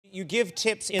You give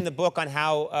tips in the book on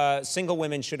how single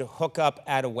women should hook up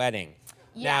at a wedding.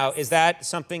 Yes. Now, is that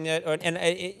something that,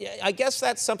 I guess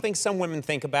that's something some women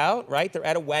think about, right? They're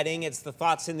at a wedding, it's the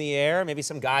thoughts in the air, maybe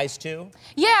some guys too.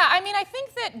 Yeah, I mean, I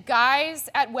think that guys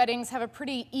at weddings have a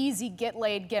pretty easy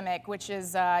get-laid gimmick, which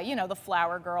is, you know, the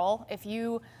flower girl. If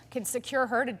you can secure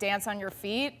her to dance on your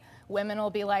feet, women will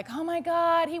be like, oh my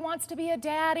God, he wants to be a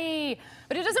daddy.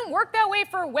 But it doesn't work that way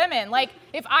for women. Like,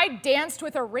 if I danced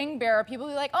with a ring bearer, people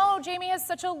would be like, oh, Jamie has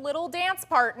such a little dance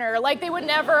partner. Like, they would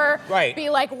never be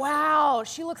like, wow,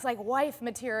 she looks like wife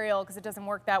material, because it doesn't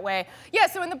work that way. Yeah,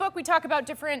 so in the book, we talk about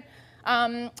different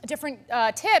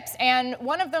tips, and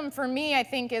one of them for me, I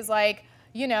think, is like,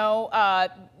 you know,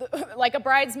 like a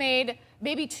bridesmaid,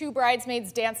 maybe two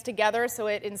bridesmaids dance together, so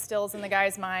it instills in the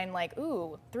guy's mind, like,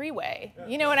 ooh, three-way.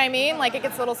 You know what I mean? Like, it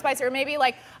gets a little spicier. Or maybe,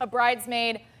 like, a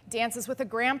bridesmaid dances with a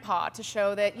grandpa to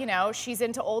show that, you know, she's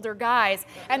into older guys.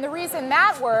 And the reason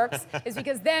that works is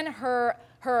because then her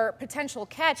potential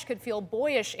catch could feel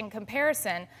boyish in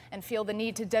comparison and feel the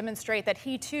need to demonstrate that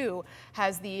he, too,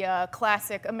 has the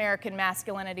classic American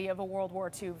masculinity of a World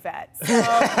War II vet. So, you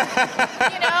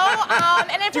know,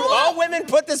 and if do all women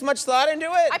put this much thought into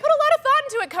it? I put a lot of thought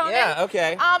into it, Conan. Yeah,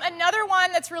 okay. Another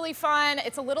one that's really fun,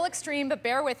 it's a little extreme, but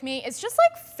bear with me, it's just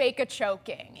like fake a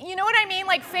choking. You know what I mean?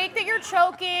 Like fake that you're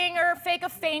choking or fake a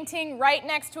fainting right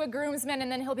next to a groomsman,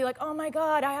 and then he'll be like, oh my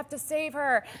God, I have to save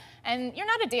her. And you're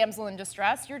not a damsel in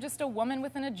distress, you're just a woman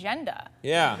with an agenda.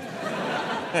 Yeah.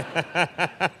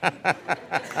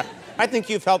 I think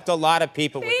you've helped a lot of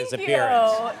people with this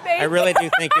appearance. Thank you. I really do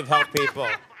think you've helped people.